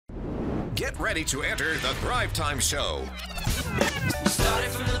Get ready to enter the Thrive Time Show. We started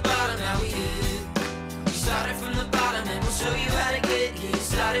from the bottom, now we here. We started from the bottom and we'll show you how to get here.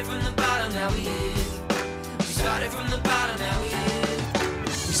 Started from the bottom, now we here. We started from the bottom, now we here.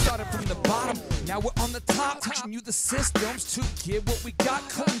 We started from the bottom, now we're on the top. Teaching you the systems to get what we got.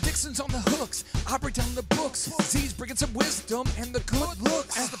 Cutting Dixon's on the hooks, I break down the books. Z's bringing some wisdom and the good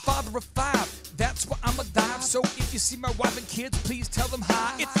looks. As the father of five, that's why I'm a dive. So if you see my wife and kids, please tell them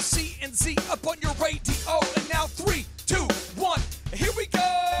hi. It's the C and Z up on your radio. And now 3, 2, 1, here we go.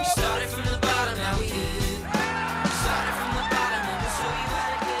 We started from the bottom, now we here. We started from the bottom and we'll show you how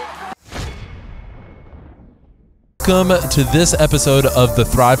to get. Welcome to this episode of the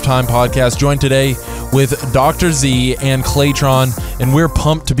Thrive Time Podcast. Joined today with Dr. Z and Claytron, and we're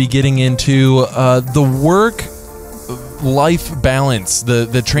pumped to be getting into the work-life balance,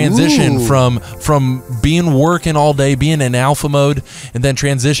 the transition from being working all day, being in alpha mode, and then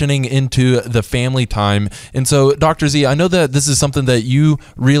transitioning into the family time. And so, Dr. Z, I know that this is something that you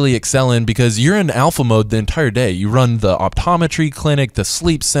really excel in because you're in alpha mode the entire day. You run the optometry clinic, the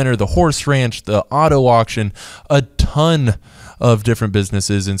sleep center, the horse ranch, the auto auction, a ton of different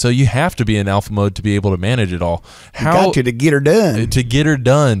businesses, and so you have to be in alpha mode to be able to manage it all. Got you to get her done. To get her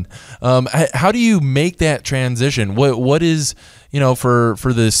done. How do you make that transition? What is, for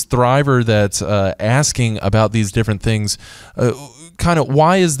this thriver that's asking about these different things, kind of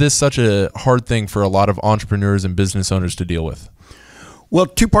why is this such a hard thing for a lot of entrepreneurs and business owners to deal with? Well,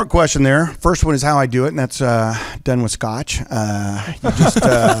 two-part question there. First one is how I do it, and that's done with scotch. My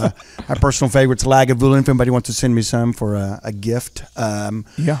personal favorite's Lagavulin, if anybody wants to send me some for a gift.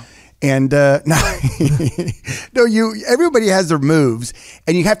 Yeah. And everybody has their moves,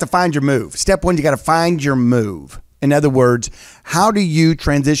 and you have to find your move. Step one, you got to find your move. In other words, how do you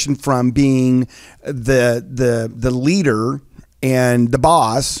transition from being the leader and the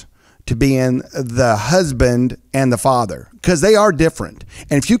boss to being the husband and the father? Because they are different.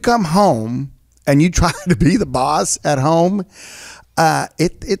 And if you come home and you try to be the boss at home,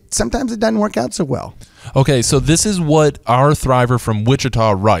 it sometimes it doesn't work out so well. Okay, so this is what our thriver from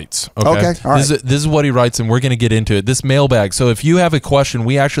Wichita writes. Okay, all right. This is what he writes, and we're going to get into it. This mailbag. So if you have a question,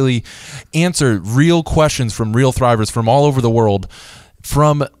 we actually answer real questions from real thrivers from all over the world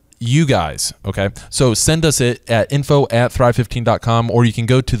from you guys. Okay, so send us it at info@thrive15.com, or you can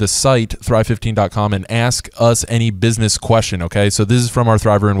go to the site thrive15.com and ask us any business question. Okay, so this is from our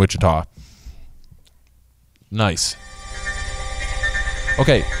thriver in Wichita. Nice.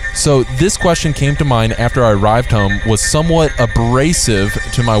 Okay, so this question came to mind after I arrived home, was somewhat abrasive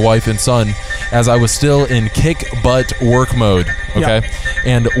to my wife and son as I was still in kick butt work mode, okay,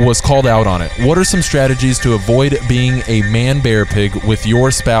 and was called out on it. What are some strategies to avoid being a man bear pig with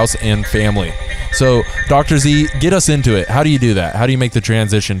your spouse and family? So, Dr. Z, get us into it. How do you do that? How do you make the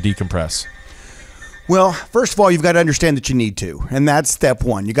transition decompress? Well, first of all, you've got to understand that you need to, and that's step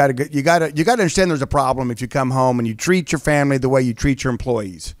one. You got to understand there's a problem if you come home and you treat your family the way you treat your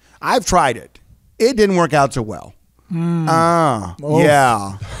employees. I've tried it; it didn't work out so well. Yeah.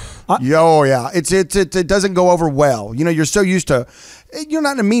 It doesn't go over well. You're so used to, you're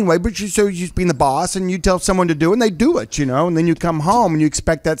not in a mean way, but you're so used to being the boss, and you tell someone to do it, and they do it. And then you come home and you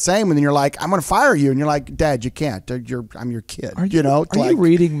expect that same, and then you're like, I'm going to fire you, and you're like, Dad, you can't. I'm your kid. Are you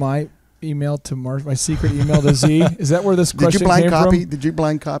reading my email to my secret email to Z? Is that where this question came from? Did you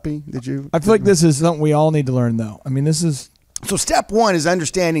blind copy? Did you? I feel like this is something we all need to learn, though. I mean, this is... So step one is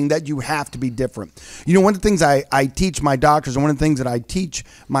understanding that you have to be different. One of the things I teach my doctors, and one of the things that I teach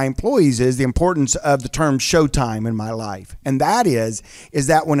my employees is the importance of the term showtime in my life. And that is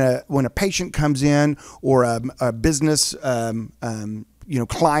that when a patient comes in or a business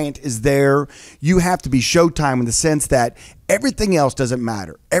client is there, you have to be showtime in the sense that everything else doesn't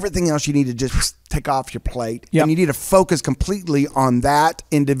matter. Everything else you need to just take off your plate. Yep. And you need to focus completely on that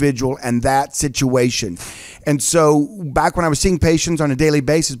individual and that situation. And so back when I was seeing patients on a daily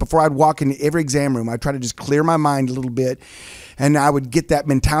basis, before I'd walk into every exam room, I'd try to just clear my mind a little bit. And I would get that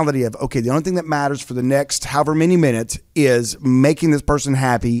mentality of, okay, the only thing that matters for the next however many minutes is making this person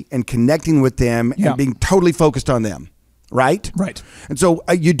happy and connecting with them and being totally focused on them. Right. And so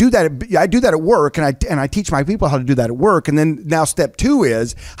you do that. I do that at work, and I teach my people how to do that at work. And then now step two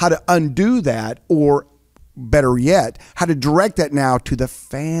is how to undo that, or better yet, how to direct that now to the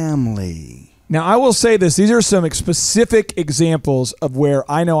family. Now, I will say this. These are some specific examples of where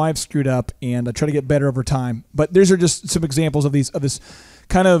I know I've screwed up, and I try to get better over time. But these are just some examples of this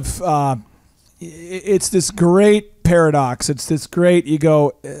kind of it's this great paradox. It's this great, you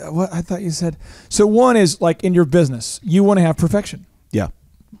go, what I thought you said. So one is like in your business, you want to have perfection. Yeah.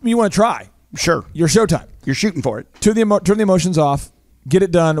 You want to try. Sure. Your showtime. You're shooting for it. Turn the emotions off. Get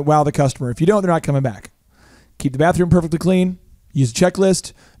it done. Wow the customer. If you don't, they're not coming back. Keep the bathroom perfectly clean. Use a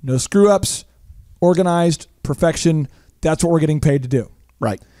checklist. No screw-ups. Organized. Perfection. That's what we're getting paid to do.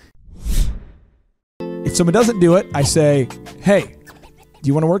 Right. If someone doesn't do it, I say, hey, do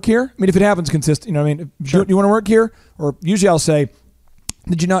you want to work here? I mean, if it happens consistent, you know what I mean? Sure. Do you want to work here? Or usually I'll say,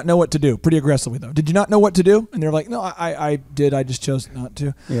 did you not know what to do? Pretty aggressively, though. Did you not know what to do? And they're like, no, I did. I just chose not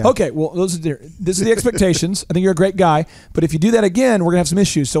to. Yeah. Okay, well, this is the expectations. I think you're a great guy. But if you do that again, we're going to have some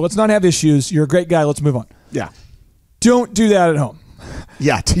issues. So let's not have issues. You're a great guy. Let's move on. Yeah. Don't do that at home.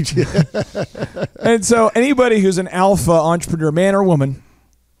 Yeah. And so anybody who's an alpha entrepreneur, man or woman,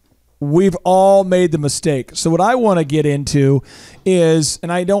 we've all made the mistake. So what I want to get into is,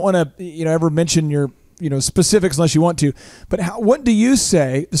 and I don't want to, ever mention your, specifics unless you want to, but what do you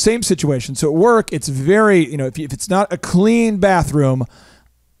say, the same situation? So at work, it's very, if it's not a clean bathroom,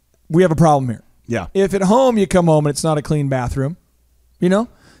 we have a problem here. Yeah. If at home you come home and it's not a clean bathroom,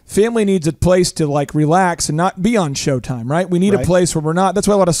 family needs a place to like relax and not be on Showtime, right? We need a place where we're not. That's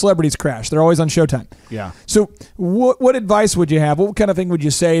why a lot of celebrities crash. They're always on Showtime. Yeah. So what advice would you have? What kind of thing would you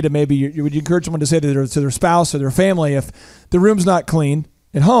say to maybe, would you encourage someone to say to their spouse or their family if the room's not clean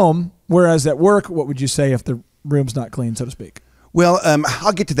at home, whereas at work, what would you say if the room's not clean, so to speak? Well,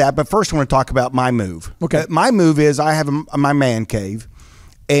 I'll get to that, but first I want to talk about my move. Okay. My move is I have my man cave,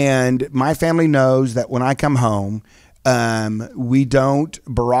 and my family knows that when I come home, we don't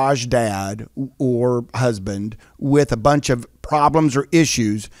barrage dad or husband with a bunch of problems or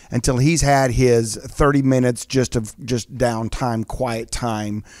issues until he's had his 30 minutes just downtime, quiet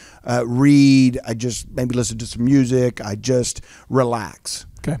time, read. I just maybe listen to some music. I just relax.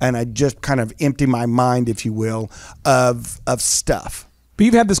 Okay. And I just kind of empty my mind, if you will, of stuff. But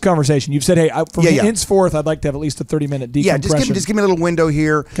you've had this conversation. You've said, "Hey, from henceforth, I'd like to have at least a 30-minute decompression." Yeah, just give me a little window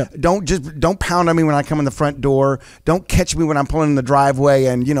here. Okay. Don't pound on me when I come in the front door. Don't catch me when I'm pulling in the driveway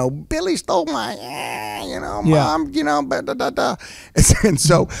and Billy stole my, mom, And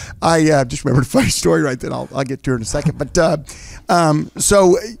so I just remembered a funny story right then. I'll get to her in a second. But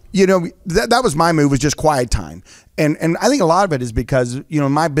so that was my move, was just quiet time. And I think a lot of it is because,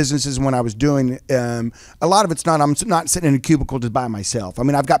 my businesses when I was doing, a lot of it's not, I'm not sitting in a cubicle just by myself. I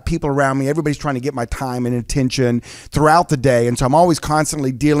mean, I've got people around me. Everybody's trying to get my time and attention throughout the day. And so I'm always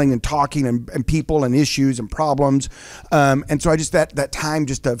constantly dealing and talking and people and issues and problems. And so I just, that time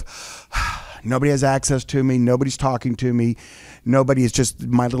just of nobody has access to me. Nobody's talking to me. Nobody is just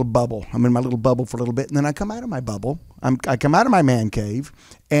my little bubble. I'm in my little bubble for a little bit, and then I come out of my bubble. I come out of my man cave,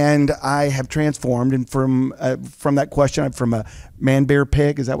 and I have transformed. And from that question, I'm from a man, bear,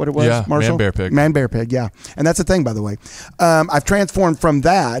 pig. Is that what it was, yeah, Marshall? Man, bear, pig. Man, bear, pig, yeah. And that's the thing, by the way. I've transformed from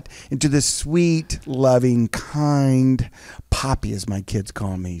that into this sweet, loving, kind Poppy, as my kids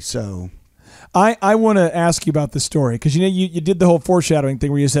call me. So I want to ask you about the story because you did the whole foreshadowing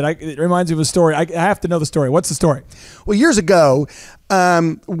thing where you said it reminds me of a story. I have to know the story. What's the story? Well, years ago,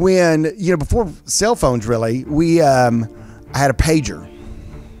 when before cell phones, really, I had a pager.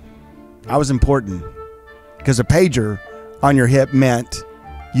 I was important because a pager on your hip meant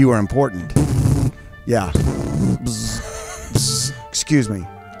you were important. Yeah. Excuse me.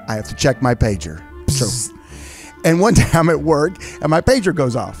 I have to check my pager. So, and one day I'm at work and my pager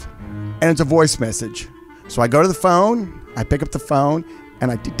goes off. And it's a voice message. So I go to the phone, I pick up the phone,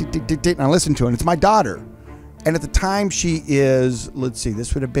 and I and I listen to it. And it's my daughter. And at the time she is, let's see,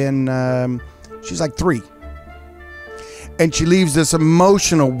 this would have been, she's like 3. And she leaves this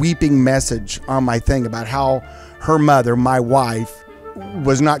emotional weeping message on my thing about how her mother, my wife,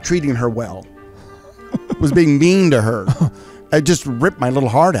 was not treating her well, was being mean to her. It just ripped my little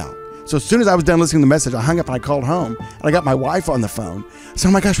heart out. So as soon as I was done listening to the message, I hung up and I called home. And I got my wife on the phone. I said,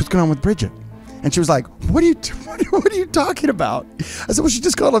 "Oh my gosh, what's going on with Bridget?" And she was like, what are you talking about? I said, "Well, she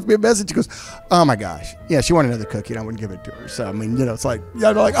just called left me a message." She goes, "Oh my gosh. Yeah, she wanted another cookie and I wouldn't give it to her." So, I mean, it's like, yeah,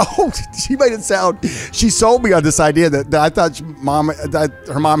 I'm like, oh, she made it sound, she sold me on this idea that I thought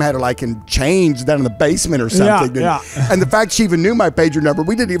her mom had her like in chains down in the basement or something. Yeah. And the fact she even knew my pager number,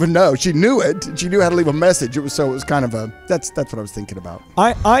 we didn't even know. She knew it. She knew how to leave a message. It was kind of that's what I was thinking about.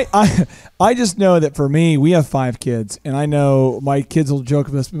 I just know that for me, we have 5 kids, and I know my kids will joke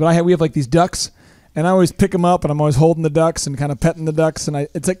with us, but we have like these ducks, and I always pick them up, and I'm always holding the ducks and kind of petting the ducks, and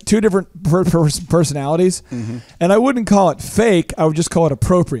it's like 2 different personalities, and I wouldn't call it fake. I would just call it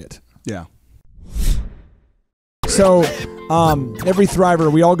appropriate. Yeah. So every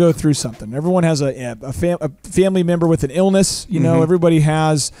Thriver, we all go through something. Everyone has a family member with an illness. Everybody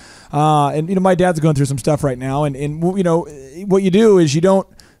has, and my dad's going through some stuff right now, and what you do is you don't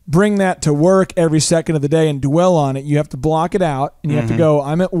bring that to work every second of the day and dwell on it. You have to block it out, and you have to go,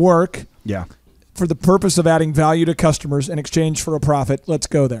 I'm at work. Yeah. for the purpose of adding value to customers in exchange for a profit. Let's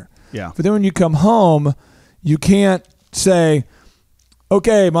go there. Yeah. But then when you come home, you can't say,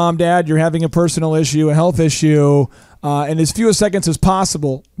 okay, Mom, Dad, you're having a personal issue, a health issue, in as few seconds as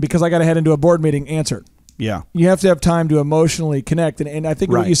possible because I got to head into a board meeting, answer. Yeah. You have to have time to emotionally connect. And I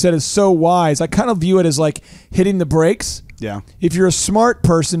think what Right. you said is so wise. I kind of view it as like hitting the brakes. Yeah. If you're a smart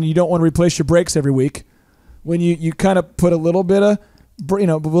person, you don't want to replace your brakes every week. When you kind of put a little bit of,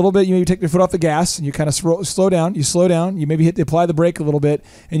 you take your foot off the gas and you kind of slow down. You slow down. You maybe apply the brake a little bit,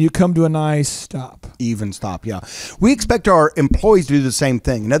 and you come to a nice stop. Even stop, yeah. We expect our employees to do the same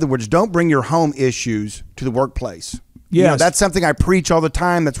thing. In other words, don't bring your home issues to the workplace. You know, Yes. that's something I preach all the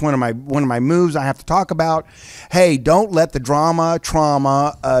time. That's one of my moves I have to talk about. Hey, don't let the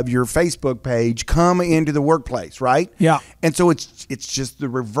trauma of your Facebook page come into the workplace, right? Yeah. And so it's just the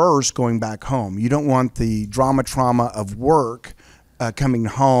reverse going back home. You don't want the trauma of work coming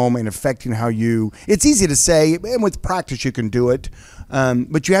home and affecting how you. It's easy to say, and with practice you can do it.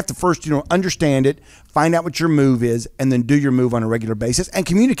 But you have to first, understand it, find out what your move is, and then do your move on a regular basis and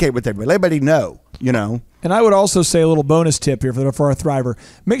communicate with everybody. Let everybody know, And I would also say a little bonus tip here for our Thriver.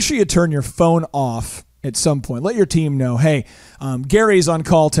 Make sure you turn your phone off at some point. Let your team know, hey, Gary's on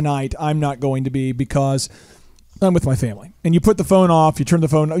call tonight. I'm not going to be because I'm with my family. And you put the phone off, you turn the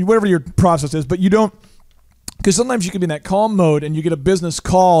phone, whatever your process is, but you don't. Because sometimes you can be in that calm mode and you get a business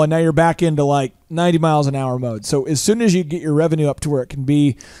call and now you're back into like 90 miles an hour mode. So as soon as you get your revenue up to where it can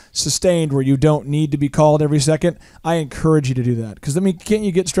be sustained, where you don't need to be called every second, I encourage you to do that. Because, can't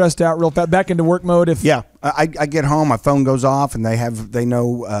you get stressed out real fast, back into work mode? Yeah. I get home, my phone goes off, and they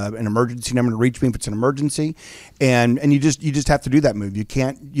know an emergency number to reach me if it's an emergency. And you just have to do that move. You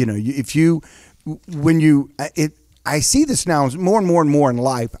can't, I see this now more and more and more in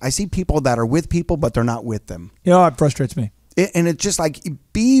life. I see people that are with people, but they're not with them. It frustrates me. And it's just like,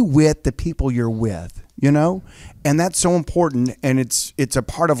 be with the people you're with, and that's so important. And it's a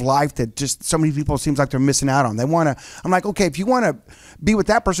part of life that just so many people seems like they're missing out on. I'm like, okay, if you want to be with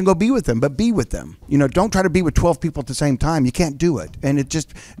that person, go be with them, but be with them. Don't try to be with 12 people at the same time. You can't do it. And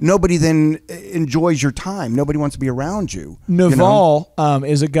nobody then enjoys your time. Nobody wants to be around you. Naval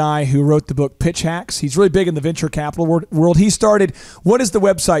is a guy who wrote the book Pitch Hacks. He's really big in the venture capital world. He started, what is the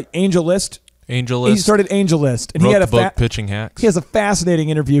website? AngelList? AngelList. He started AngelList, and Wrote he had the book Pitching Hacks. He has a fascinating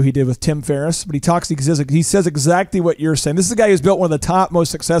interview he did with Tim Ferriss, but he says exactly what you're saying. This is a guy who's built one of the top,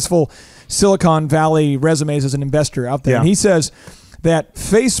 most successful Silicon Valley resumes as an investor out there. Yeah. And he says that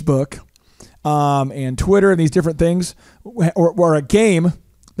Facebook and Twitter and these different things are a game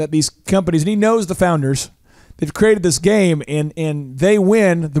that these companies, and he knows the founders, they've created this game, and they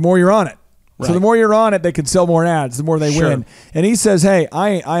win the more you're on it. So Right. the more you're on it, they can sell more ads, the more they Sure. win. And he says, hey,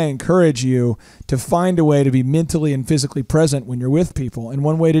 I encourage you to find a way to be mentally and physically present when you're with people. And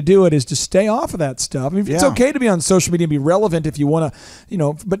one way to do it is to stay off of that stuff. It's Yeah. okay to be on social media and be relevant if you want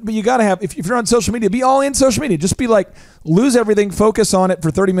to, but you got to have, if you're on social media, be all in social media. Just be like, lose everything, focus on it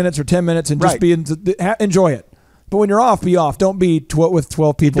for 30 minutes or 10 minutes and just Right. enjoy it. But when you're off, be off. Don't be with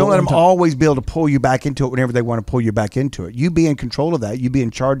 12 people. Don't let at one them time. always be able to pull you back into it whenever they want to pull you back into it. You be in control of that. You be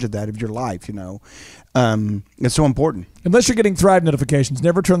in charge of that, of your life, It's so important. Unless you're getting Thrive notifications,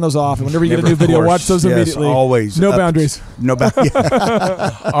 never turn those off. And whenever you get a new video, Of course. watch those Yes, immediately. always. No boundaries. No boundaries.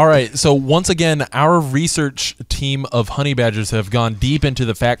 All right. So once again, our research team of honey badgers have gone deep into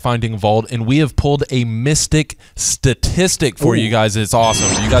the fact-finding vault, and we have pulled a mystic statistic for you guys. It's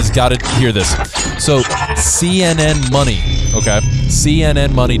awesome. You guys got to hear this. So CNN Money,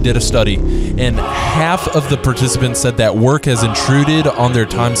 CNN Money did a study, and half of the participants said that work has intruded on their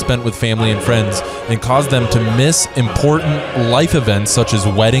time spent with family and friends and caused them to miss important life events such as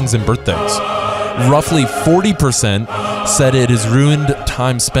weddings and birthdays. Roughly 40% said it has ruined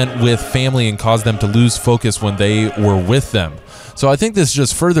time spent with family and caused them to lose focus when they were with them. So I think this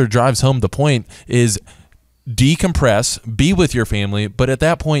just further drives home the point is decompress, be with your family, but at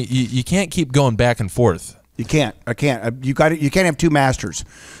that point you can't keep going back and forth. You can't. I can't. You can't have two masters.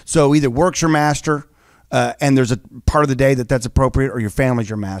 So either work's your master, and there's a part of the day that's appropriate, or your family's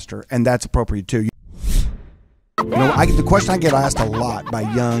your master, and that's appropriate too. The question I get asked a lot by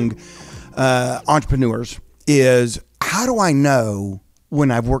young entrepreneurs is, how do I know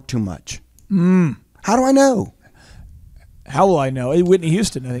when I've worked too much? How do I know? How will I know? Whitney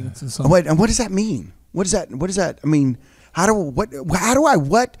Houston, I think it's in some. Wait, and what does that mean? What does that? I mean, how do I?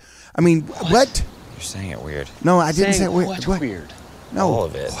 What? You're saying it weird. No, I didn't say it weird. What's What? weird? No. All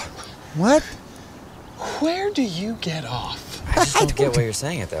of it. What? Where do you get off? I just don't get why you're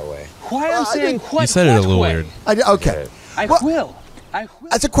saying it that way. Why I'm saying what? You said it a what little way? weird. Okay. I Well, will.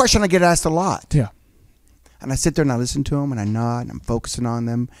 That's a question I get asked a lot. Yeah. And I sit there and I listen to them and I nod and I'm focusing on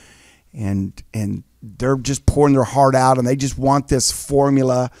them. and they're just pouring their heart out, and they just want this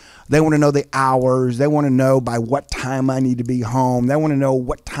formula. They want to know the hours. They want to know by what time I need to be home. They want to know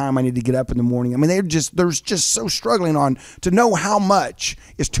what time I need to get up in the morning. I mean, they're just so struggling on to know how much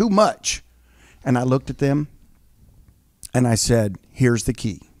is too much. And I looked at them and I said, here's the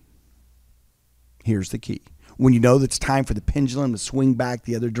key. Here's the key. When you know that it's time for the pendulum to swing back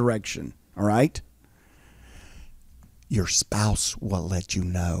the other direction, all right? Your spouse will let you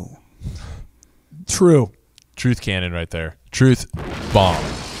know. True. Truth cannon right there. Truth bomb.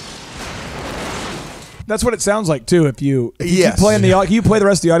 That's what it sounds like too. If you Yes. play you play the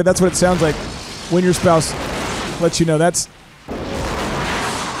rest of the audio. That's what it sounds like when your spouse lets you know. That's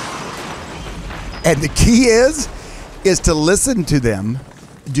And the key is to listen to them.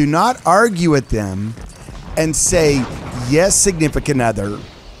 Do not argue with them and say, yes, significant other,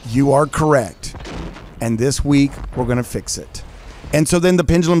 you are correct. And this week we're going to fix it. And so then the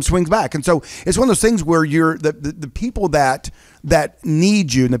pendulum swings back. And so it's one of those things where you're the people that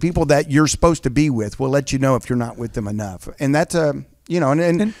need you and the people that you're supposed to be with will let you know if you're not with them enough. And that's and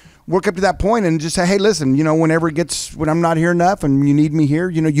work up to that point and just say, hey, listen, when I'm not here enough and you need me here,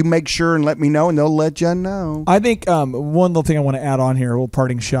 you make sure and let me know, and they'll let you know. I think one little thing I want to add on here, a little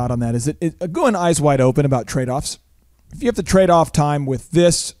parting shot on that, is going eyes wide open about trade-offs. If you have to trade off time with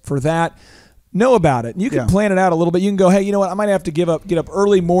this for that, know about it. And you can plan it out a little bit. You can go, hey, you know what? I might have to get up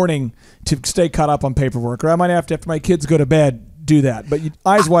early morning to stay caught up on paperwork, or I might have to, after my kids go to bed, do that. But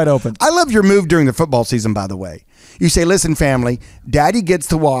eyes wide open. I love your move during the football season, by the way. You say, listen, family, Daddy gets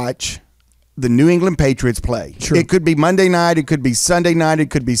to watch the New England Patriots play. True. It could be Monday night, it could be Sunday night, it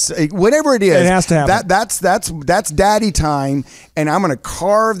could be whatever it is. It has to happen. That's Daddy time, and I'm going to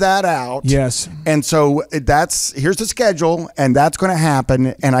carve that out. Yes. And so here's the schedule, and that's going to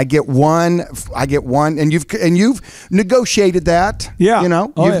happen. And I get one, and you've negotiated that. Yeah.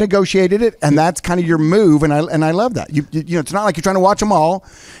 You've negotiated it, and that's kind of your move, and I love that. It's not like you're trying to watch them all,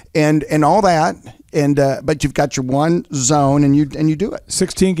 and all that. And but you've got your one zone, and you do it.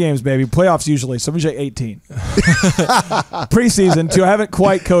 16 games, baby. Playoffs usually. Somebody's at 18. Preseason too. I haven't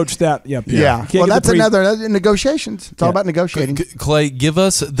quite coached that yet. Yeah. Well, that's another negotiations. It's all about negotiating. Clay, give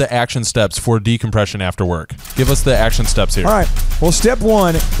us the action steps for decompression after work. Give us the action steps here. All right. Well, step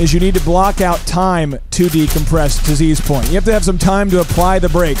one is you need to block out time to decompress. To Z's point, you have to have some time to apply the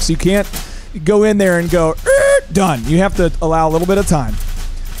brakes. You can't go in there and go done. You have to allow a little bit of time.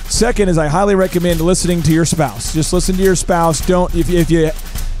 Second is I highly recommend listening to your spouse. Just listen to your spouse. Don't if you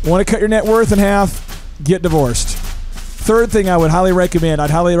want to cut your net worth in half, get divorced. Third thing I'd highly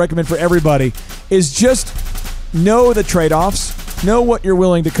recommend for everybody is just know the trade-offs. Know what you're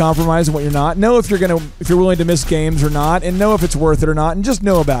willing to compromise and what you're not. Know if you're willing to miss games or not, and know if it's worth it or not, and just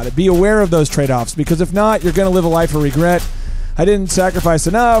know about it. Be aware of those trade-offs, because if not, you're going to live a life of regret. I didn't sacrifice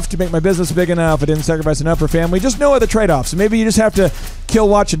enough to make my business big enough. I didn't sacrifice enough for family. Just know the trade-offs. Maybe you just have to kill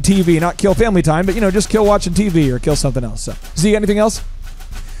watching TV, not kill family time, but just kill watching TV or kill something else. So, Z, anything else?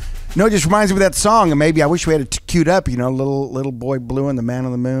 No, it just reminds me of that song, and maybe I wish we had it queued up. Little boy blue and the man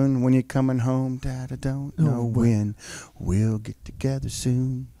on the moon. When you coming home, Dad, I don't know when. We'll get together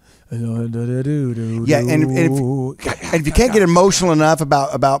soon. Yeah, and if you can't get emotional enough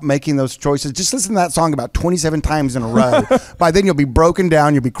about making those choices, just listen to that song about 27 times in a row. By then you'll be broken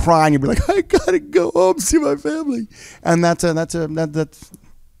down, you'll be crying, you'll be like, I gotta go home, see my family, and that's.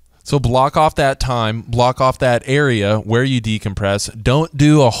 So block off that time, block off that area where you decompress. Don't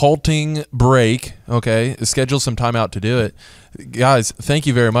do a halting break, okay? Schedule some time out to do it. Guys, thank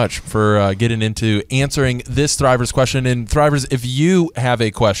you very much for getting into answering this Thrivers question. And Thrivers, if you have a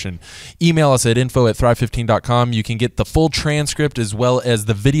question, email us at info@thrive15.com. You can get the full transcript as well as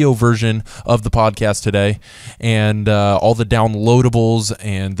the video version of the podcast today, and all the downloadables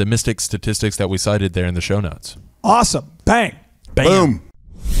and the Mystic statistics that we cited there in the show notes. Awesome. Bang. Bam. Boom.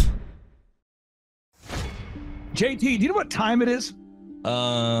 JT, do you know what time it is?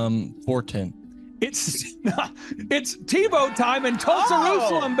 4:10. It's Tebow time in Tulsa,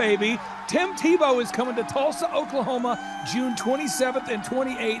 Jerusalem, baby. Tim Tebow is coming to Tulsa, Oklahoma, June 27th and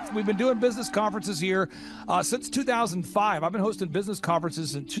 28th. We've been doing business conferences here since 2005. I've been hosting business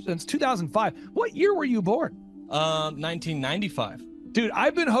conferences since 2005. What year were you born? 1995. Dude,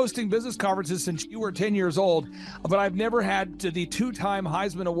 I've been hosting business conferences since you were 10 years old, but I've never had the two-time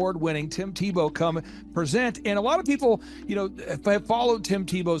Heisman Award-winning Tim Tebow come present. And a lot of people, have followed Tim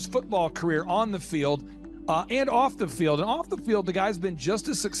Tebow's football career on the field and off the field. And off the field, the guy's been just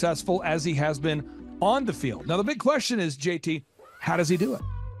as successful as he has been on the field. Now, the big question is, JT, how does he do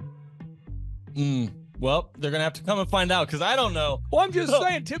it? Well, they're going to have to come and find out because I don't know. Well, I'm just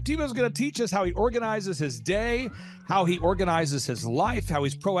saying, Tip Tebow's going to teach us how he organizes his day, how he organizes his life, how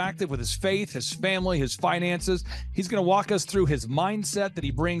he's proactive with his faith, his family, his finances. He's going to walk us through his mindset that he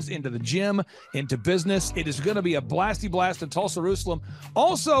brings into the gym, into business. It is going to be a blasty blast in Tulsa, Jerusalem.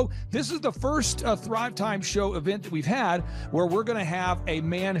 Also, this is the first Thrive Time Show event that we've had where we're going to have a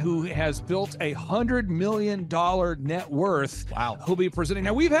man who has built $100 million net worth. Wow. Who'll be presenting.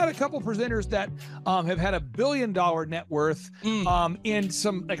 Now, we've had a couple presenters that have had $1 billion net worth in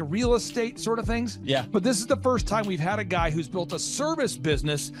some like real estate sort of things. Yeah. But this is the first time we've had a guy who's built a service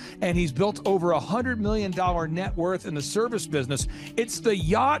business, and he's built over $100 million net worth in the service business. It's the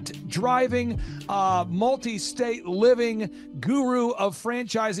yacht driving, multi-state living guru of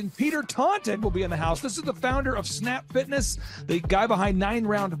franchising. Peter Taunton will be in the house. This is the founder of Snap Fitness, the guy behind 9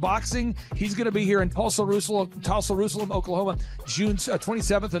 Round Boxing. He's going to be here in Tulsa, Jerusalem, Oklahoma, June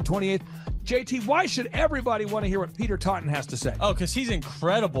 27th and 28th. JT, why should everybody want to hear what Peter Taunton has to say? Oh, because he's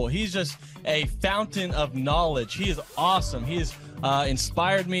incredible. He's just a fountain of knowledge. He is awesome. He has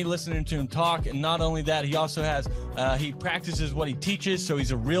inspired me listening to him talk. And not only that, he also has, he practices what he teaches. So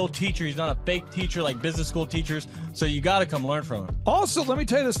he's a real teacher. He's not a fake teacher like business school teachers. So you got to come learn from him. Also, let me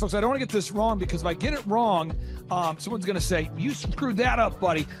tell you this, folks. I don't want to get this wrong because if I get it wrong, someone's going to say, you screwed that up,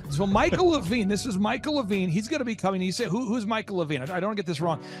 buddy. So Michael Levine, this is Michael Levine. He's going to be coming. You say, who's Michael Levine? I don't want to get this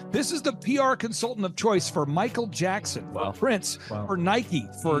wrong. This is the PR consultant of choice for Michael Jackson, for Prince, for Nike,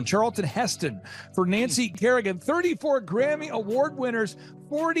 for Charlton Heston, for Nancy Kerrigan, 34 Grammy Award winners,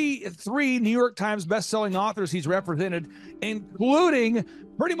 43 New York Times best-selling authors he's represented, including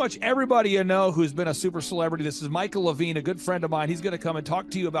pretty much everybody you know who's been a super celebrity. This is Michael Levine, a good friend of mine. He's going to come and talk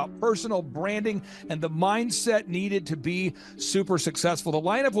to you about personal branding and the mindset needed to be super successful. The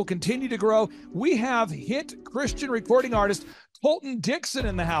lineup will continue to grow. We have hit Christian recording artist Colton Dixon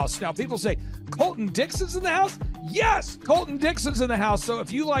in the house. Now, people say, Colton Dixon's in the house? Yes, Colton Dixon's in the house. So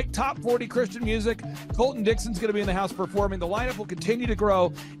if you like top 40 Christian music, Colton Dixon's going to be in the house performing. The lineup will continue to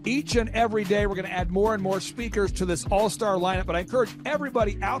grow each and every day. We're going to add more and more speakers to this all-star lineup. But I encourage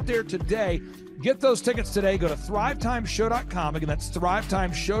everybody out there today, get those tickets today. Go to thrivetimeshow.com. Again, that's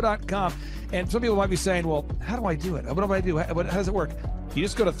thrivetimeshow.com. And some people might be saying, well, how do I do it? What do I do? How does it work? You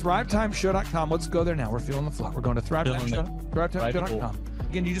just go to thrivetimeshow.com. Let's go there now. We're feeling the flow. We're going to thrivetimeshow.com.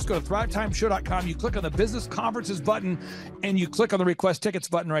 Again, you just go to thrivetimeshow.com. You click on the business conferences button, and you click on the request tickets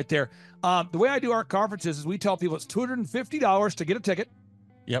button right there. The way I do our conferences is we tell people it's $250 to get a ticket.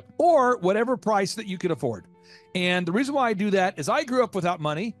 Yep. Or whatever price that you can afford. And the reason why I do that is I grew up without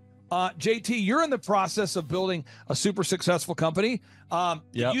money. JT, you're in the process of building a super successful company.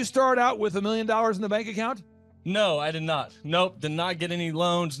 Did you start out with $1 million in the bank account? No, I did not. Nope, did not get any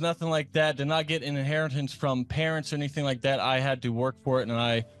loans, nothing like that. Did not get an inheritance from parents or anything like that. I had to work for it,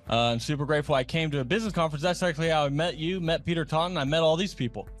 and I'm super grateful. I came to a business conference. That's actually how I met you, met Peter Taunton. I met all these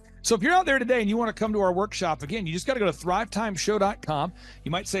people. So if you're out there today and you want to come to our workshop, again, you just got to go to thrivetimeshow.com. You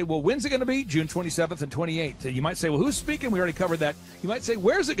might say, well, when's it going to be? June 27th and 28th. You might say, well, who's speaking? We already covered that. You might say,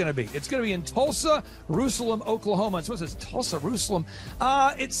 where's it going to be? It's going to be in Tulsa, Jerusalem, Oklahoma. And so it says Tulsa, Jerusalem.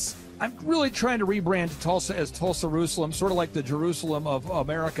 I'm really trying to rebrand Tulsa as Tulsa, Jerusalem, sort of like the Jerusalem of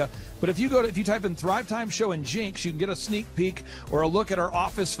America. But if you type in Thrive Time Show and Jinx, you can get a sneak peek or a look at our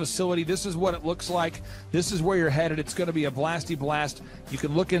office facility. This is what it looks like. This is where you're headed. It's going to be a blasty blast. You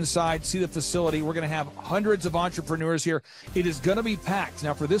can look inside, see the facility. We're going to have hundreds of entrepreneurs here. It is going to be packed.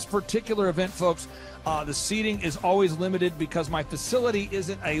 Now, for this particular event, folks, the seating is always limited because my facility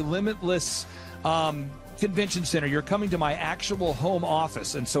isn't a limitless convention center. You're coming to my actual home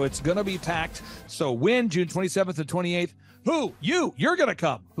office, and so it's going to be packed. So when? June 27th and 28th. Who? You're going to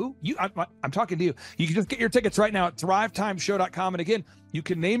come. Who? You? I'm talking to you. You can just get your tickets right now at thrivetimeshow.com. And again, you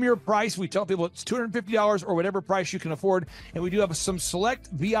can name your price. We tell people it's $250 or whatever price you can afford. And we do have some select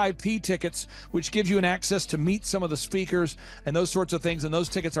VIP tickets, which gives you an access to meet some of the speakers and those sorts of things. And those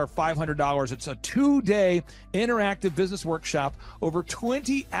tickets are $500. It's a 2-day interactive business workshop, over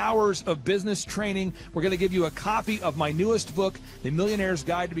 20 hours of business training. We're going to give you a copy of my newest book, The Millionaire's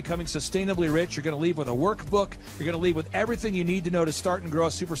Guide to Becoming Sustainably Rich. You're going to leave with a workbook. You're going to leave with everything you need to know to start and grow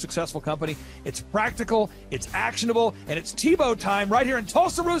a super successful company. It's practical, it's actionable, and it's Tebow time right here in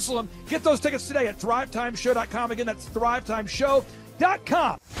Tulsa, Jerusalem. Get those tickets today at thrivetimeshow.com. Again, that's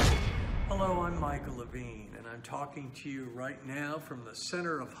thrivetimeshow.com. Hello, I'm Michael Levine, and I'm talking to you right now from the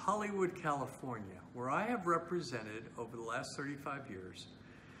center of Hollywood, California, where I have represented over the last 35 years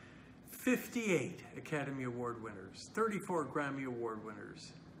 58 Academy Award winners, 34 Grammy Award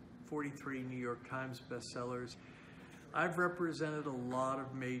winners, 43 New York Times bestsellers. I've represented a lot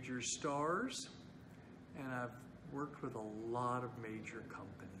of major stars, and I've worked with a lot of major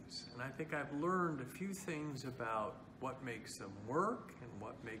companies. clients. And I think I've learned a few things about what makes them work and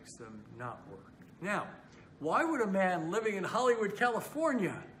what makes them not work. Now, why would a man living in Hollywood,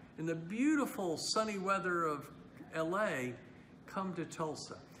 California, in the beautiful sunny weather of LA, come to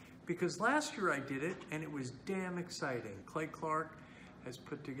Tulsa? Because last year I did it and it was damn exciting. Clay Clark has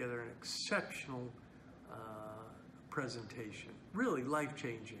put together an exceptional presentation, really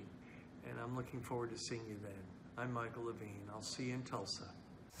life-changing, and I'm looking forward to seeing you then. I'm Michael Levine. I'll see you in Tulsa.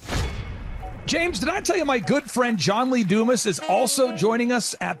 James, did I tell you my good friend John Lee Dumas is also joining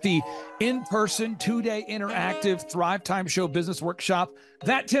us at the in-person 2-day interactive Thrive Time Show Business Workshop?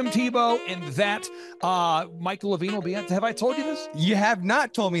 That Tim Tebow and that Michael Levine will be at. Have I told you this? You have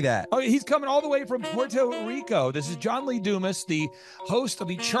not told me that. Oh, he's coming all the way from Puerto Rico. This is John Lee Dumas, the host of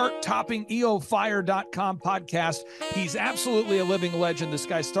the chart-topping EOFire.com podcast. He's absolutely a living legend. This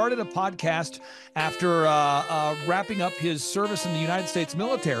guy started a podcast after wrapping up his service in the United States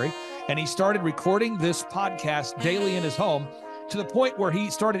military, and he started recording this podcast daily in his home, to the point where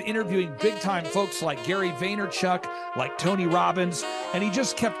he started interviewing big-time folks like Gary Vaynerchuk, like Tony Robbins, and he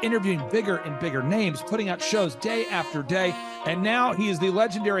just kept interviewing bigger and bigger names, putting out shows day after day. And now he is the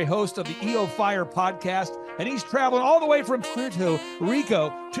legendary host of the EO Fire podcast, and he's traveling all the way from Puerto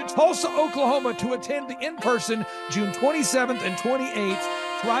Rico to Tulsa, Oklahoma to attend the in-person June 27th and 28th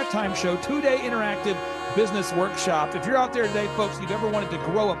Thrive Time Show 2-day interactive business workshop. If you're out there today, folks, you've ever wanted to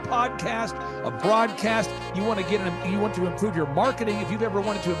grow a podcast, a broadcast, you want to improve your marketing, if you've ever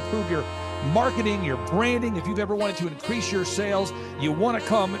wanted to improve your marketing, your branding, if you've ever wanted to increase your sales, you want to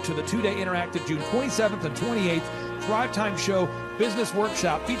come to the 2-day interactive June 27th and 28th Thrive Time Show Business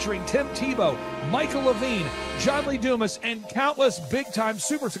Workshop featuring Tim Tebow, Michael Levine, John Lee Dumas, and countless big-time,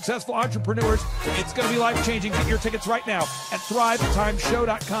 super successful entrepreneurs. It's going to be life-changing. Get your tickets right now at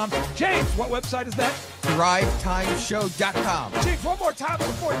thrivetimeshow.com. James, what website is that? thrivetimeshow.com. James, one more time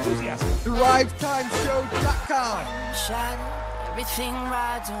before enthusiasm. thrivetimeshow.com. Everything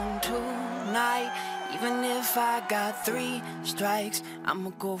rides on tonight. Even if I got 3 strikes,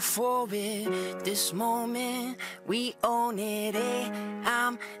 I'ma go for it. This moment, we own it.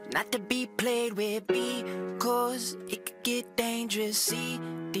 I'm not to be played with, because it could get dangerous. See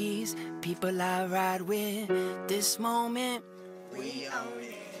these people I ride with. This moment, we own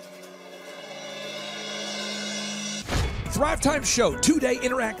it. Thrive Time Show 2-day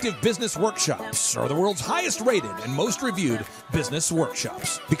interactive business workshops are the world's highest rated and most reviewed business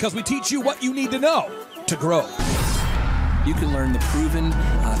workshops, because we teach you what you need to know to grow. You can learn the proven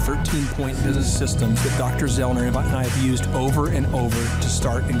 13-point business systems that Dr. Zoellner and I have used over and over to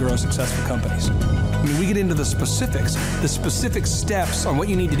start and grow successful companies. I mean, we get into the specific steps on what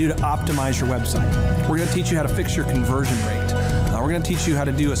you need to do to optimize your website. We're going to teach you how to fix your conversion rate. We're going to teach you how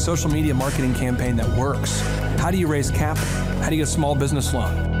to do a social media marketing campaign that works. How do you raise capital? How do you get a small business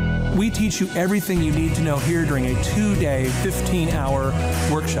loan? We teach you everything you need to know here during a 2-day, 15-hour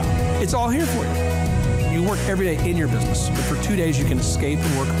workshop. It's all here for you. You work every day in your business, but for 2 days you can escape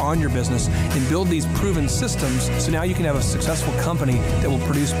and work on your business and build these proven systems, so now you can have a successful company that will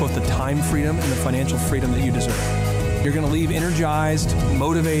produce both the time freedom and the financial freedom that you deserve. You're going to leave energized,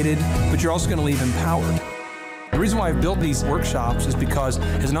 motivated, but you're also going to leave empowered. The reason why I've built these workshops is because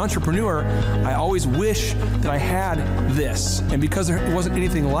as an entrepreneur, I always wish that I had this. And because there wasn't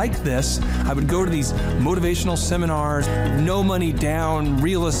anything like this, I would go to these motivational seminars, no money down,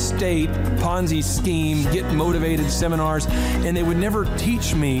 real estate, Ponzi scheme, get motivated seminars, and they would never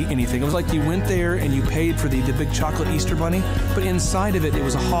teach me anything. It was like you went there and you paid for the big chocolate Easter bunny, but inside of it, it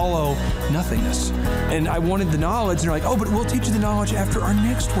was a hollow nothingness. And I wanted the knowledge, and they're like, oh, but we'll teach you the knowledge after our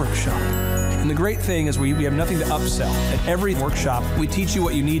next workshop. And the great thing is we have nothing to upsell. At every workshop, we teach you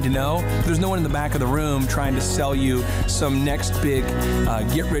what you need to know. There's no one in the back of the room trying to sell you some next big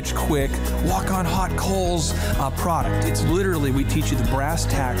get-rich-quick, walk-on-hot coals product. It's literally, we teach you the brass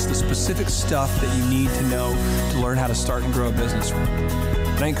tacks, the specific stuff that you need to know to learn how to start and grow a business.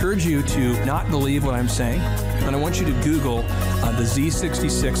 And I encourage you to not believe what I'm saying, and I want you to Google the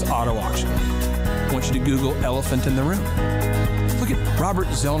Z66 auto auction. I want you to Google elephant in the room. Look at Robert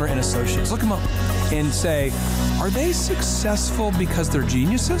Zoellner and Associates. Look them up and say, are they successful because they're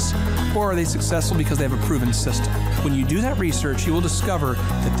geniuses, or are they successful because they have a proven system? When you do that research, you will discover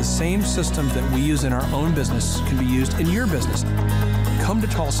that the same systems that we use in our own business can be used in your business. Come to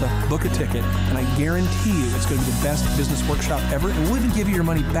Tulsa, book a ticket, and I guarantee you it's going to be the best business workshop ever, and we'll even give you your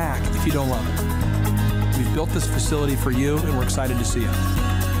money back if you don't love it. We've built this facility for you, and we're excited to see you.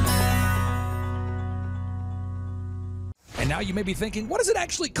 And now you may be thinking, what does it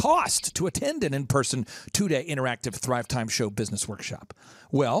actually cost to attend an in-person 2-day interactive Thrive Time Show business workshop?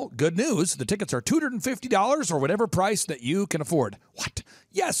 Well, good news. The tickets are $250 or whatever price that you can afford. What?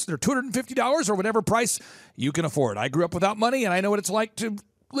 Yes, they're $250 or whatever price you can afford. I grew up without money, and I know what it's like to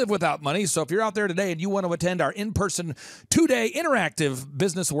live without money. So if you're out there today and you want to attend our in-person 2-day interactive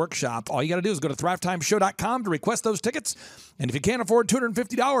business workshop, all you got to do is go to thrivetimeshow.com to request those tickets. And if you can't afford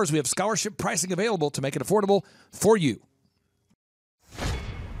 $250, we have scholarship pricing available to make it affordable for you.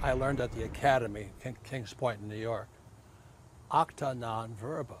 I learned at the Academy, Kings Point in New York, acta non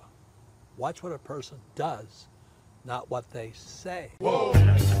verba. Watch what a person does, not what they say. Whoa.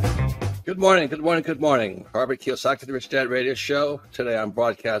 Good morning, good morning, good morning. Robert Kiyosaki, the Rich Dad Radio Show. Today I'm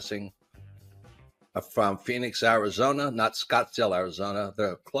broadcasting from Phoenix, Arizona, not Scottsdale, Arizona.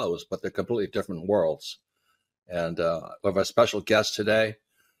 They're close, but they're completely different worlds. And we have a special guest today.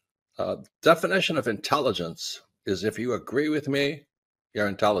 Definition of intelligence is if you agree with me, you're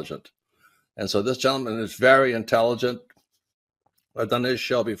intelligent. And so this gentleman is very intelligent. I've done this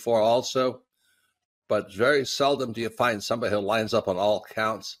show before also, but very seldom do you find somebody who lines up on all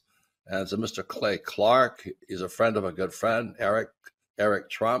counts. And it's a Mr. Clay Clark. He's a friend of a good friend, Eric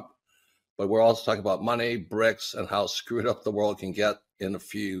Trump. But we're also talking about money, bricks, and how screwed up the world can get in a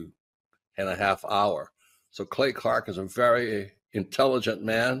few and a half hours. So Clay Clark is a very intelligent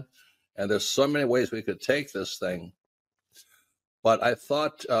man, and there's so many ways we could take this thing. But I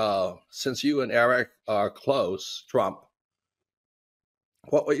thought, since you and Eric are close, Trump,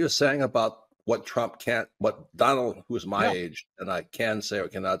 what were you saying about what Trump can't, what Donald, who's my age, and I can say or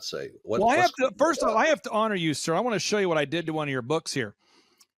cannot say? First of all, I have to honor you, sir. I want to show you what I did to one of your books here.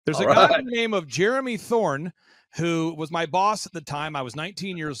 There's a guy by the name of Jeremy Thorne, who was my boss at the time. I was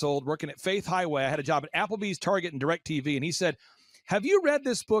 19 years old, working at Faith Highway. I had a job at Applebee's, Target, and DirecTV. And he said, have you read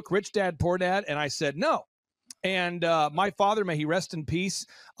this book, Rich Dad, Poor Dad? And I said, no. And my father, may he rest in peace,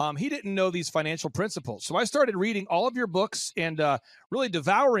 he didn't know these financial principles. So I started reading all of your books and really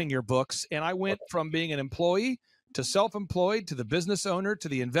devouring your books. And I went from being an employee to self-employed to the business owner to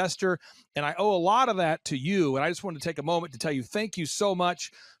the investor. And I owe a lot of that to you. And I just wanted to take a moment to tell you thank you so much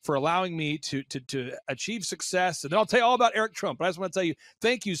for allowing me to achieve success. And then I'll tell you all about Eric Trump. But I just want to tell you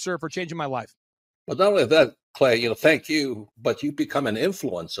thank you, sir, for changing my life. But not only that, Clay, thank you, but you become an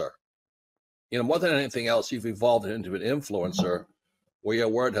influencer. More than anything else, you've evolved into an influencer where your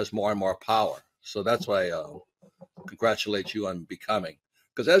word has more and more power. So that's why I congratulate you on becoming.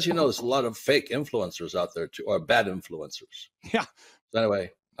 Because as you know, there's a lot of fake influencers out there, too, or bad influencers. Yeah. So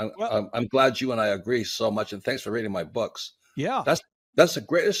anyway, I'm glad you and I agree so much. And thanks for reading my books. Yeah. That's the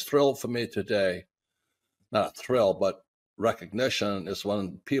greatest thrill for me today. Not a thrill, but recognition is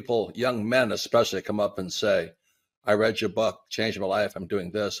when people, young men especially, come up and say, I read your book, changed my life. I'm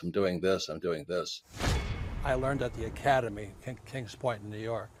doing this, I'm doing this, I'm doing this. I learned at the Academy, Kings Point in New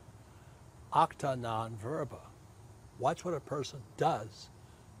York, acta non verba. Watch what a person does,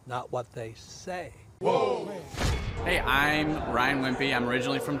 not what they say. Whoa. Hey, I'm Ryan Wimpy. I'm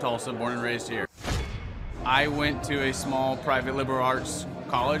originally from Tulsa, born and raised here. I went to a small private liberal arts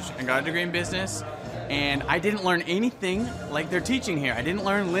college and got a degree in business. And I didn't learn anything like they're teaching here. I didn't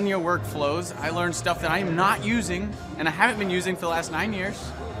learn linear workflows. I learned stuff that I am not using and I haven't been using for the last 9 years.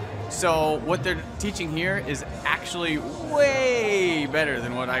 So what they're teaching here is actually way better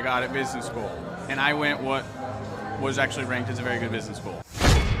than what I got at business school. And I went what was actually ranked as a very good business school.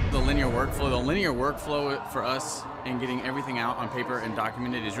 The linear workflow for us and getting everything out on paper and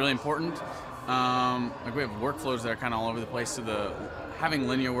documented is really important. Like we have workflows that are kind of all over the place, so having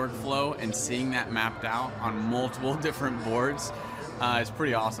linear workflow and seeing that mapped out on multiple different boards is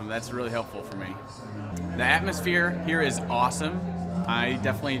pretty awesome. That's really helpful for me. The atmosphere here is awesome. I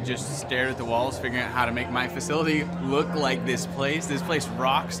definitely just stared at the walls, figuring out how to make my facility look like this place. This place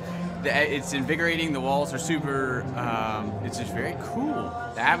rocks. It's invigorating. The walls are super, it's just very cool.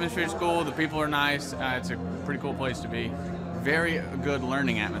 The atmosphere is cool. The people are nice. It's a pretty cool place to be. Very good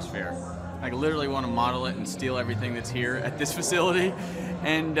learning atmosphere. I literally want to model it and steal everything that's here at this facility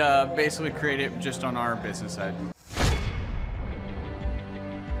and basically create it just on our business side.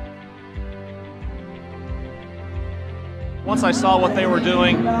 Once I saw what they were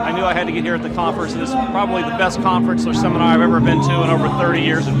doing, I knew I had to get here at the conference. This is probably the best conference or seminar I've ever been to in over 30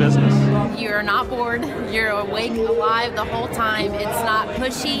 years of business. You're not bored. You're awake, alive the whole time. It's not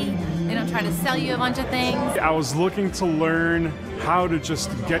pushy. They don't try to sell you a bunch of things. I was looking to learn how to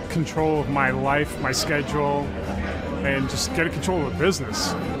just get control of my life, my schedule, and just get control of the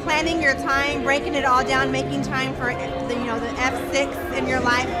business. Planning your time, breaking it all down, making time for the F6 in your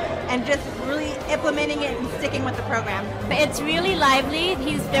life, and just really implementing it and sticking with the program. It's really lively.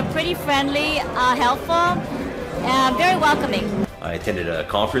 They're pretty friendly, helpful. very welcoming. I attended a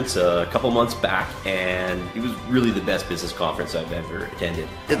conference a couple months back, and it was really the best business conference I've ever attended.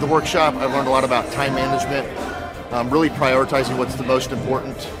 At the workshop, I learned a lot about time management, really prioritizing what's the most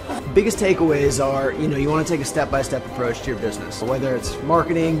important. Biggest takeaways are, you want to take a step-by-step approach to your business. Whether it's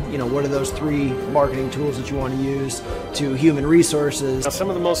marketing, what are those 3 marketing tools that you want to use, to human resources. Some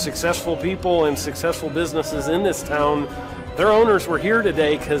of the most successful people and successful businesses in this town, their owners were here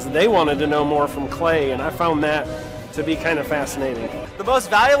today because they wanted to know more from Clay, and I found that to be kind of fascinating. The most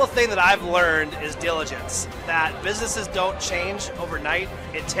valuable thing that I've learned is diligence. That businesses don't change overnight.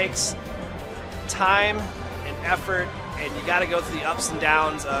 It takes time and effort, and you got to go through the ups and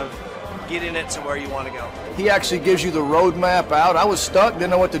downs of getting it to where you want to go. He actually gives you the roadmap out. I was stuck, didn't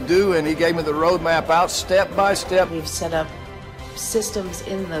know what to do, and he gave me the roadmap out step by step. We've set up systems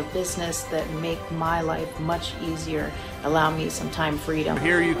in the business that make my life much easier, allow me some time freedom.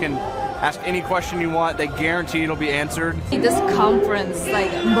 Here you can ask any question you want. They guarantee it'll be answered. This conference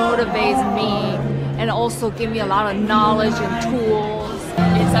motivates me and also give me a lot of knowledge and tools.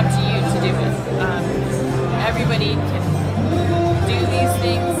 It's up to you to do it. Everybody can do these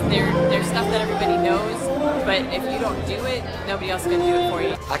things. There's stuff that everybody knows, but if you don't do it, nobody else can do it for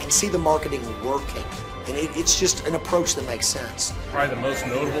you. I can see the marketing working. And it's just an approach that makes sense. Probably the most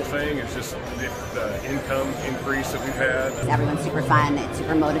notable thing is just the income increase that we've had. Everyone's super fun, it's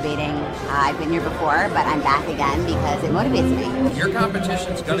super motivating. I've been here before, but I'm back again because it motivates me. Your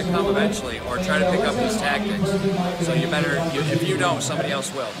competition's going to come eventually, or try to pick up these tactics. So you better, if you don't, somebody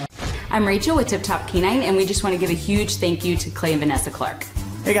else will. I'm Rachel with Tip Top Canine, and we just want to give a huge thank you to Clay and Vanessa Clark.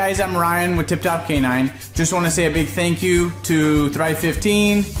 Hey guys, I'm Ryan with Tip Top Canine. Just want to say a big thank you to Thrive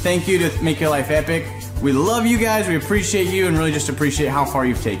 15. Thank you to Make Your Life Epic. We love you guys, we appreciate you, and really just appreciate how far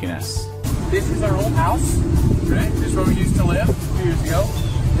you've taken us. This is our old house, right? This is where we used to live a few years ago.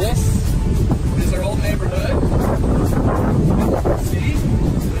 This is our old neighborhood. See?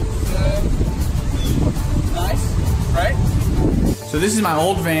 It's nice, right? So this is my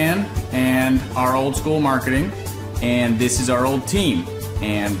old van and our old school marketing, and this is our old team.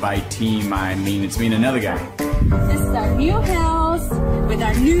 And by team, I mean it's me and another guy. This is our new house with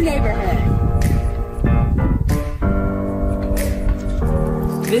our new neighborhood.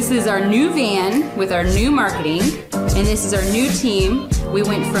 This is our new van with our new marketing, and this is our new team. We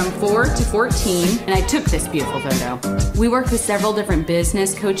went from 4 to 14, and I took this beautiful photo. We worked with several different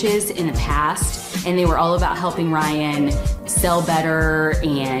business coaches in the past, and they were all about helping Ryan sell better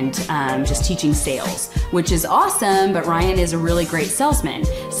and just teaching sales, which is awesome, but Ryan is a really great salesman.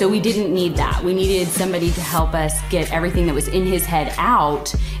 So we didn't need that. We needed somebody to help us get everything that was in his head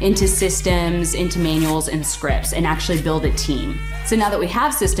out into systems, into manuals and scripts, and actually build a team. So now that we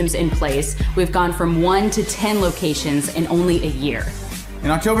have systems in place, we've gone from 1 to 10 locations in only a year. In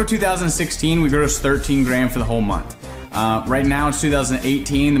October 2016, we grossed 13 grand for the whole month. Right now it's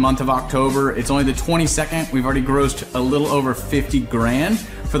 2018, the month of October. It's only the 22nd. We've already grossed a little over 50 grand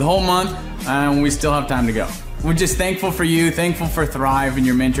for the whole month, and we still have time to go. We're just thankful for you, thankful for Thrive and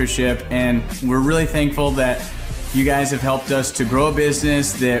your mentorship, and we're really thankful that you guys have helped us to grow a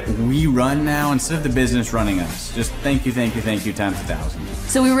business that we run now instead of the business running us. Just thank you times 1,000.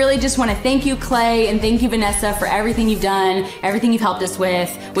 So we really just want to thank you, Clay, and thank you, Vanessa, for everything you've done, everything you've helped us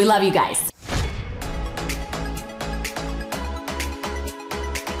with. We love you guys.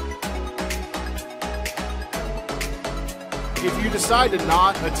 If you decide to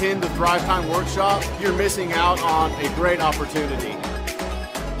not attend the Thrive Time workshop, you're missing out on a great opportunity.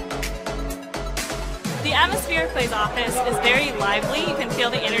 The atmosphere of Clay's office is very lively. You can feel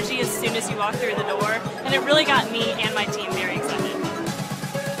the energy as soon as you walk through the door, and it really got me and my team very excited.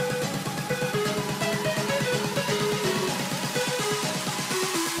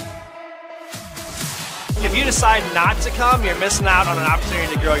 If you decide not to come, you're missing out on an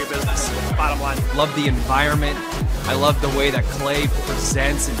opportunity to grow your business. Bottom line. Love the environment. I love the way that Clay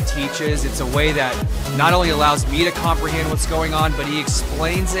presents and teaches. It's a way that not only allows me to comprehend what's going on, but he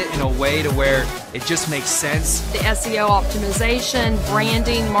explains it in a way to where it just makes sense. The SEO optimization,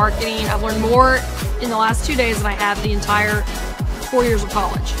 branding, marketing. I've learned more in the last 2 days than I have the entire 4 years of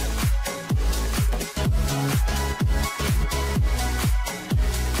college.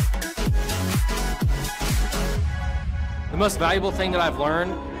 The most valuable thing that I've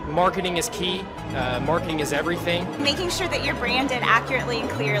learned, marketing is key. Marketing is everything. Making sure that you're branded accurately and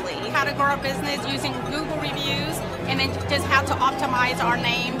clearly. How to grow a business using Google reviews, and then just how to optimize our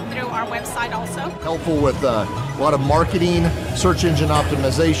name through our website also. Helpful with a lot of marketing, search engine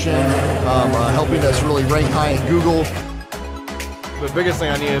optimization, helping us really rank high in Google. The biggest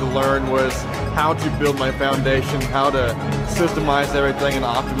thing I needed to learn was how to build my foundation, how to systemize everything and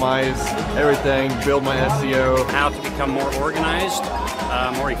optimize everything, build my SEO. How to become more organized,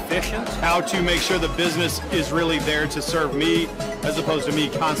 more efficient. How to make sure the business is really there to serve me as opposed to me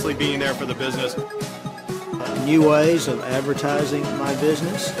constantly being there for the business. New ways of advertising my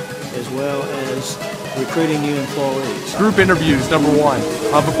business, as well as recruiting new employees. Group interviews, number one.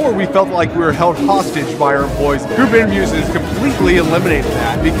 Before we felt like we were held hostage by our employees. Group interviews has completely eliminated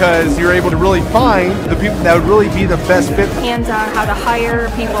that because you're able to really find the people that would really be the best fit. Hands-on how to hire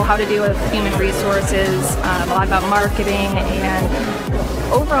people, how to deal with human resources, a lot about marketing,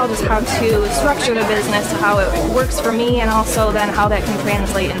 and overall just how to structure the business, how it works for me, and also then how that can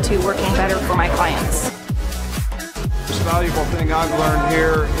translate into working better for my clients. The most valuable thing I've learned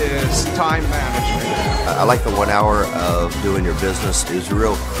here is time management. I like the 1 hour of doing your business is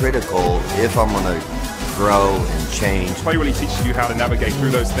real critical if I'm going to grow and change. Play really teaches you how to navigate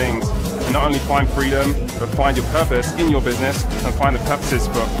through those things and not only find freedom, but find your purpose in your business and find the purposes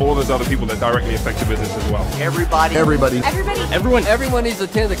for all those other people that directly affect your business as well. Everybody. Everybody. Everyone needs to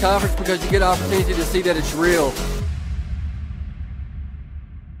attend the conference because you get an opportunity to see that it's real.